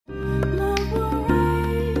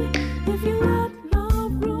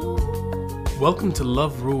Welcome to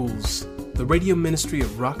Love Rules, the radio ministry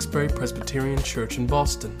of Roxbury Presbyterian Church in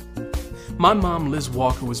Boston. My mom, Liz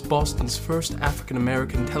Walker, was Boston's first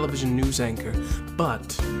African-American television news anchor,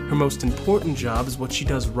 but her most important job is what she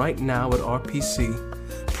does right now at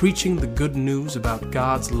RPC, preaching the good news about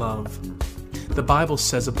God's love. The Bible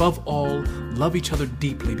says, above all, love each other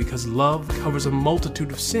deeply because love covers a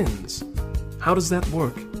multitude of sins. How does that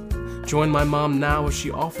work? Join my mom now as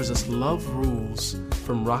she offers us Love Rules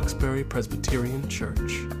from Roxbury Presbyterian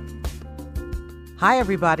Church. Hi,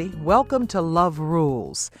 everybody. Welcome to Love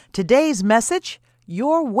Rules. Today's message,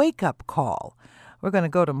 your wake-up call. We're going to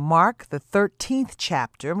go to Mark, the 13th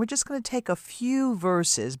chapter, and we're just going to take a few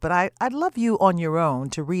verses, but I'd love you on your own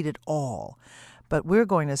to read it all. But we're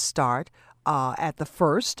going to start at the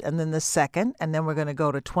first, and then the second, and then we're going to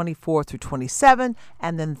go to 24 through 27,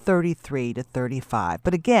 and then 33 to 35.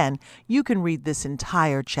 But again, you can read this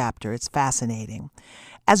entire chapter. It's fascinating.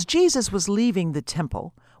 As Jesus was leaving the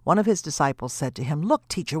temple, one of his disciples said to him, "Look,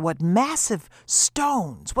 teacher, what massive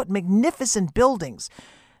stones, what magnificent buildings."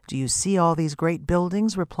 "Do you see all these great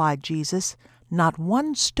buildings?" replied Jesus. "Not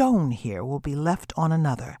one stone here will be left on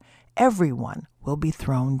another. Everyone will be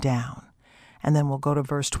thrown down." And then we'll go to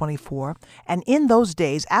verse 24. "And in those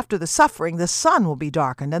days, after the suffering, the sun will be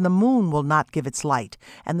darkened, and the moon will not give its light,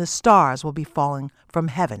 and the stars will be falling from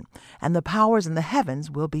heaven, and the powers in the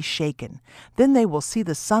heavens will be shaken. Then they will see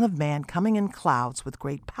the Son of Man coming in clouds with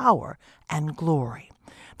great power and glory.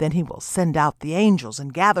 Then he will send out the angels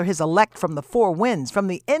and gather his elect from the four winds, from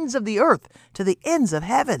the ends of the earth to the ends of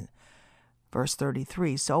heaven." Verse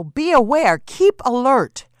 33, "So be aware, keep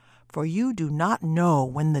alert, for you do not know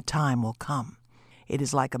when the time will come. It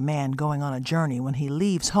is like a man going on a journey when he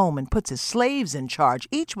leaves home and puts his slaves in charge,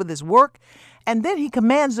 each with his work, and then he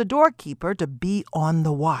commands the doorkeeper to be on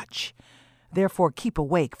the watch. Therefore keep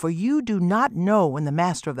awake, for you do not know when the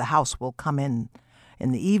master of the house will come in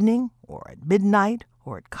the evening, or at midnight,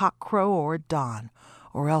 or at cockcrow, or at dawn,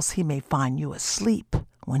 or else he may find you asleep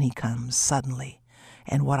when he comes suddenly.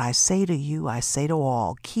 And what I say to you, I say to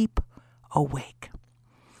all, keep awake."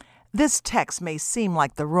 This text may seem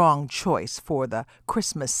like the wrong choice for the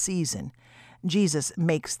Christmas season. Jesus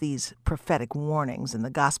makes these prophetic warnings in the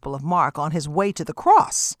Gospel of Mark on his way to the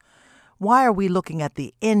cross. Why are we looking at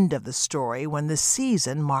the end of the story when the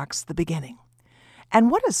season marks the beginning? And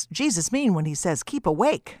what does Jesus mean when he says, keep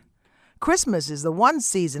awake? Christmas is the one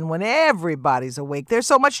season when everybody's awake. There's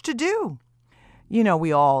so much to do. You know,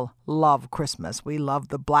 we all love Christmas. We love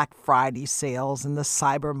the Black Friday sales and the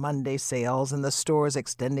Cyber Monday sales and the stores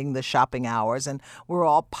extending the shopping hours. And we're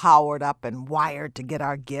all powered up and wired to get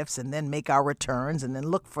our gifts and then make our returns and then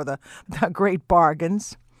look for the great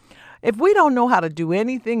bargains. If we don't know how to do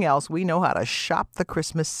anything else, we know how to shop the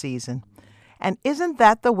Christmas season. And isn't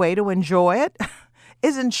that the way to enjoy it?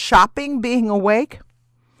 Isn't shopping being awake?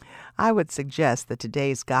 I would suggest that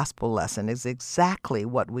today's gospel lesson is exactly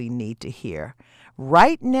what we need to hear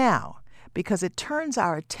right now, because it turns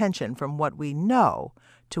our attention from what we know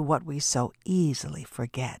to what we so easily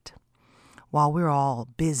forget. While we're all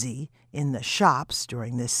busy in the shops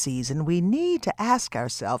during this season, we need to ask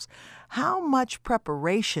ourselves, how much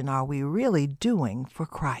preparation are we really doing for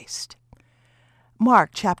Christ?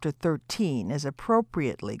 Mark chapter 13 is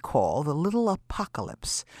appropriately called the Little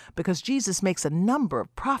Apocalypse because Jesus makes a number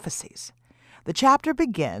of prophecies. The chapter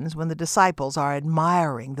begins when the disciples are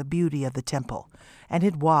admiring the beauty of the temple, and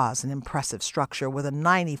it was an impressive structure with a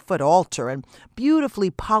 90-foot altar and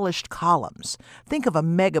beautifully polished columns. Think of a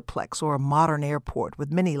megaplex or a modern airport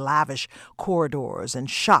with many lavish corridors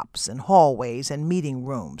and shops and hallways and meeting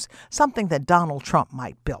rooms, something that Donald Trump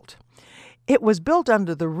might build. It was built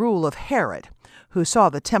under the rule of Herod, who saw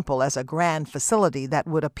the temple as a grand facility that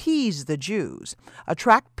would appease the Jews,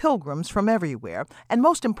 attract pilgrims from everywhere, and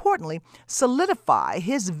most importantly, solidify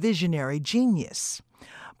his visionary genius.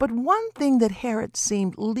 But one thing that Herod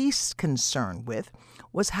seemed least concerned with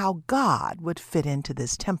was how God would fit into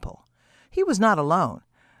this temple. He was not alone.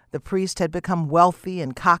 The priests had become wealthy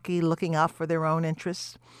and cocky, looking out for their own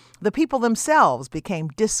interests. The people themselves became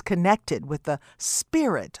disconnected with the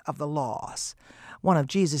spirit of the laws. One of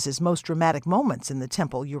Jesus' most dramatic moments in the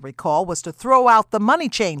temple, you recall, was to throw out the money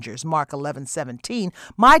changers, Mark 11:17.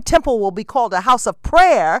 "My temple will be called a house of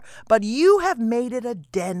prayer, but you have made it a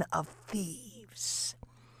den of thieves."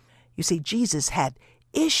 You see, Jesus had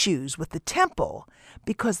issues with the temple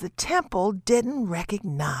because the temple didn't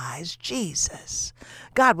recognize Jesus.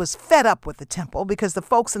 God was fed up with the temple because the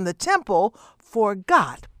folks in the temple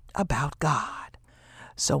forgot about God.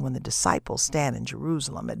 So when the disciples stand in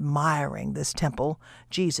Jerusalem admiring this temple,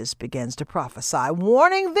 Jesus begins to prophesy,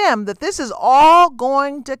 warning them that this is all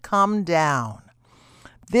going to come down.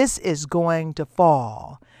 This is going to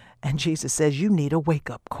fall. And Jesus says, you need a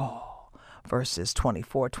wake-up call. Verses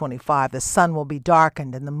 24, 25, the sun will be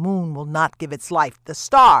darkened and the moon will not give its light. The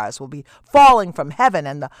stars will be falling from heaven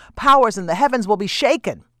and the powers in the heavens will be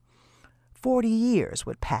shaken. 40 years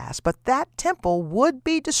would pass, but that temple would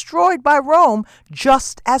be destroyed by Rome,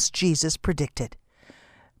 just as Jesus predicted.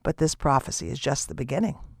 But this prophecy is just the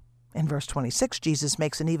beginning. In verse 26, Jesus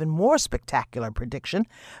makes an even more spectacular prediction.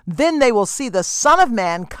 Then they will see the Son of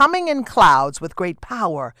Man coming in clouds with great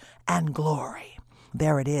power and glory.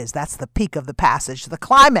 There it is. That's the peak of the passage, the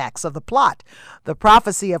climax of the plot, the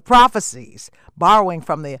prophecy of prophecies. Borrowing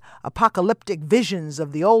from the apocalyptic visions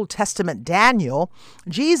of the Old Testament Daniel,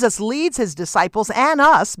 Jesus leads his disciples and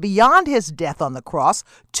us beyond his death on the cross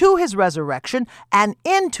to his resurrection and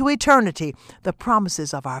into eternity. The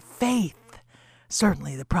promises of our faith,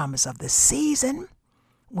 certainly the promise of the season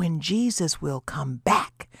when Jesus will come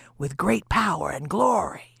back with great power and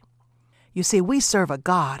glory. You see, we serve a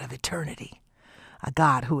God of eternity. A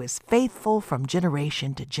God who is faithful from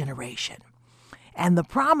generation to generation. And the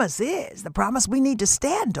promise we need to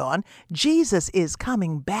stand on, Jesus is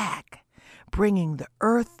coming back, bringing the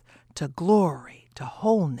earth to glory, to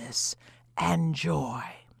wholeness and joy.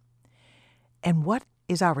 And what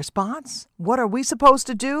is our response? What are we supposed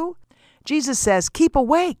to do? Jesus says, keep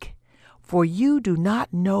awake, for you do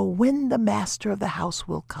not know when the master of the house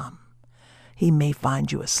will come. He may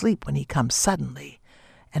find you asleep when he comes suddenly.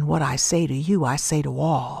 And what I say to you, I say to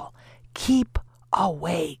all, keep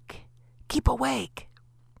awake. Keep awake.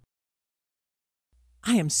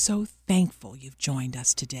 I am so thankful you've joined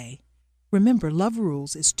us today. Remember, Love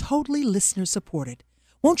Rules is totally listener-supported.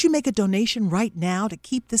 Won't you make a donation right now to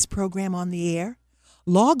keep this program on the air?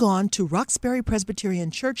 Log on to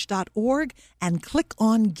roxburypresbyterianchurch.org and click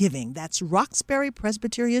on Giving. That's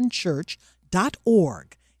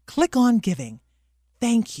roxburypresbyterianchurch.org. Click on Giving.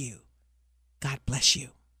 Thank you. God bless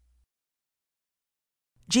you.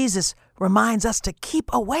 Jesus reminds us to keep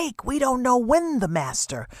awake. We don't know when the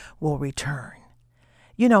Master will return.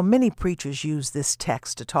 You know, many preachers use this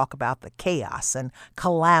text to talk about the chaos and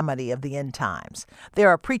calamity of the end times. There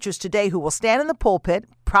are preachers today who will stand in the pulpit,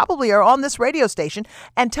 probably are on this radio station,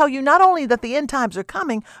 and tell you not only that the end times are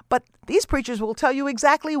coming, but these preachers will tell you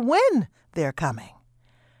exactly when they're coming.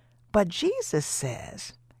 But Jesus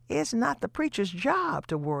says, it's not the preacher's job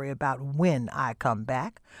to worry about when I come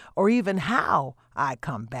back or even how I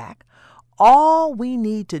come back. All we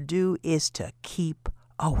need to do is to keep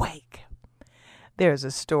awake. There's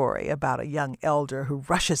a story about a young elder who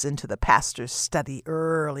rushes into the pastor's study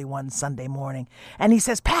early one Sunday morning, and he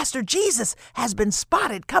says, Pastor, Jesus has been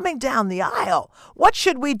spotted coming down the aisle. What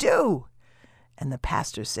should we do? And the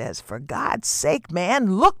pastor says, for God's sake,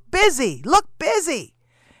 man, look busy. Look busy.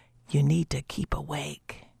 You need to keep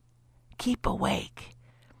awake. Keep awake.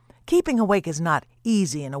 Keeping awake is not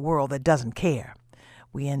easy in a world that doesn't care.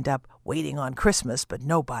 We end up waiting on Christmas, but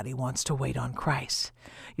nobody wants to wait on Christ.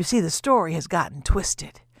 You see, the story has gotten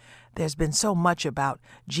twisted. There's been so much about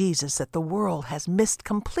Jesus that the world has missed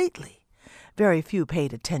completely. Very few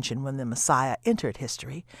paid attention when the Messiah entered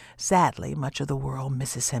history. Sadly, much of the world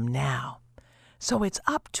misses him now. So it's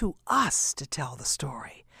up to us to tell the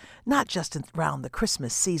story. Not just around the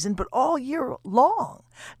Christmas season, but all year long.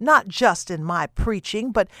 Not just in my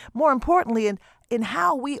preaching, but more importantly in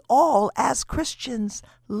how we all as Christians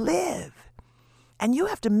live. And you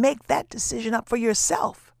have to make that decision up for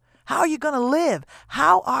yourself. How are you going to live?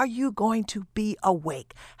 How are you going to be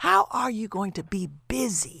awake? How are you going to be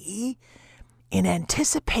busy in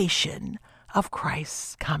anticipation of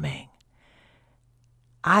Christ's coming?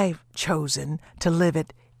 I've chosen to live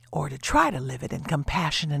it, or to try to live it, in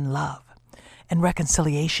compassion and love and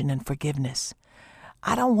reconciliation and forgiveness.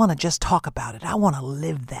 I don't want to just talk about it. I want to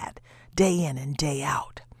live that day in and day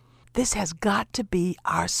out. This has got to be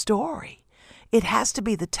our story. It has to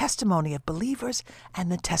be the testimony of believers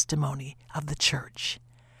and the testimony of the church.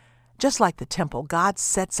 Just like the temple, God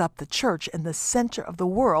sets up the church in the center of the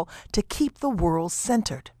world to keep the world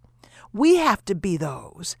centered. We have to be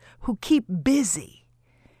those who keep busy.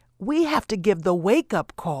 We have to give the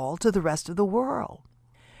wake-up call to the rest of the world.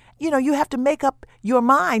 You know, you have to make up your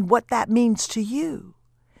mind what that means to you.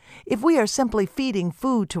 If we are simply feeding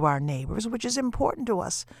food to our neighbors, which is important to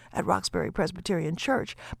us at Roxbury Presbyterian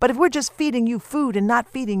Church, but if we're just feeding you food and not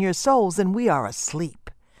feeding your souls, then we are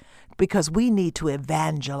asleep. Because we need to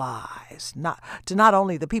evangelize, not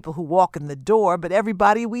only the people who walk in the door, but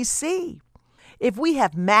everybody we see. If we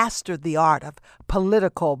have mastered the art of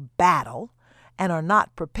political battle, and are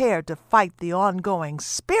not prepared to fight the ongoing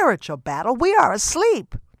spiritual battle, we are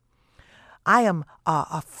asleep. I am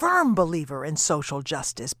a firm believer in social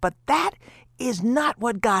justice, but that is not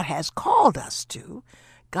what God has called us to.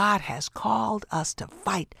 God has called us to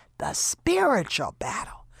fight the spiritual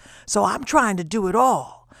battle. So I'm trying to do it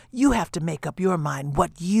all. You have to make up your mind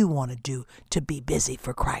what you want to do to be busy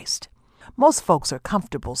for Christ. Most folks are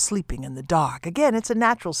comfortable sleeping in the dark. Again, it's a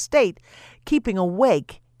natural state. Keeping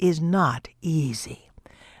awake is not easy.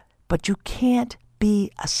 But you can't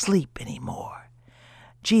be asleep anymore.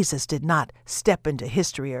 Jesus did not step into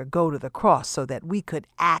history or go to the cross so that we could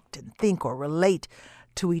act and think or relate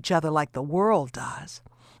to each other like the world does.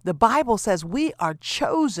 The Bible says we are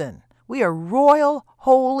chosen. We are royal,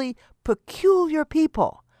 holy, peculiar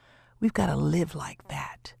people. We've got to live like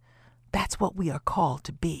that. That's what we are called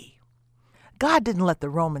to be. God didn't let the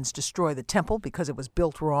Romans destroy the temple because it was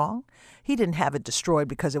built wrong. He didn't have it destroyed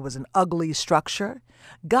because it was an ugly structure.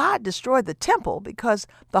 God destroyed the temple because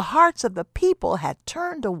the hearts of the people had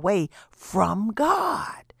turned away from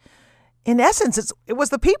God. In essence, it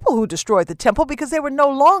was the people who destroyed the temple because they were no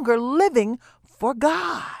longer living for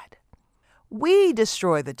God. We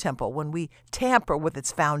destroy the temple when we tamper with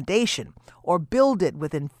its foundation or build it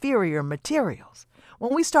with inferior materials.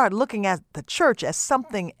 When we start looking at the church as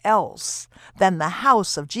something else than the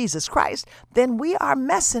house of Jesus Christ, then we are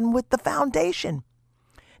messing with the foundation.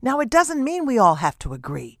 Now, it doesn't mean we all have to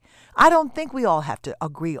agree. I don't think we all have to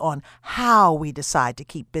agree on how we decide to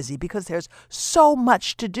keep busy because there's so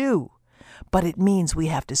much to do. But it means we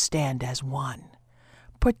have to stand as one,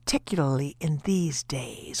 particularly in these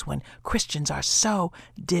days when Christians are so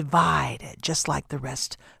divided, just like the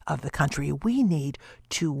rest of the country. We need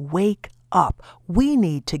to wake up. We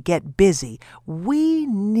need to get busy. We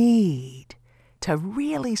need to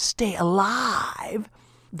really stay alive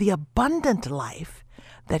the abundant life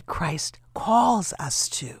that Christ calls us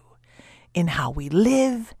to in how we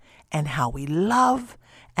live and how we love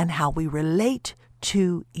and how we relate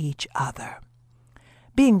to each other.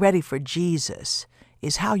 Being ready for Jesus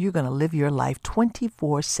is how you're going to live your life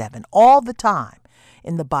 24/7, all the time,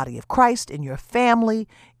 in the body of Christ, in your family,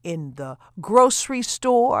 in the grocery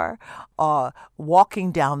store,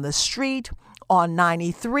 walking down the street, on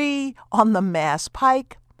 93, on the Mass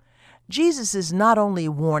Pike. Jesus is not only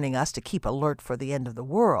warning us to keep alert for the end of the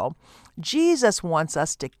world, Jesus wants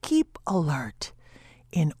us to keep alert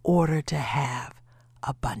in order to have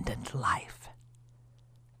abundant life.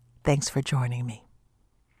 Thanks for joining me.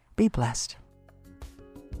 Be blessed.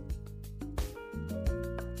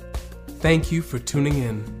 Thank you for tuning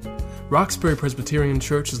in. Roxbury Presbyterian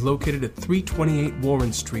Church is located at 328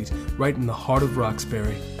 Warren Street, right in the heart of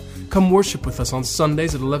Roxbury. Come worship with us on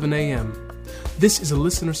Sundays at 11 a.m. This is a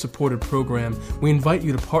listener-supported program. We invite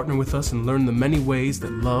you to partner with us and learn the many ways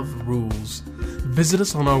that love rules. Visit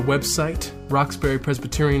us on our website,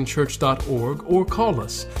 roxburypresbyterianchurch.org, or call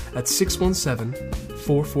us at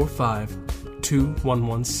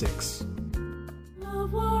 617-445-2116.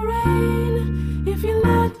 Love will reign if you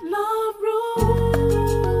let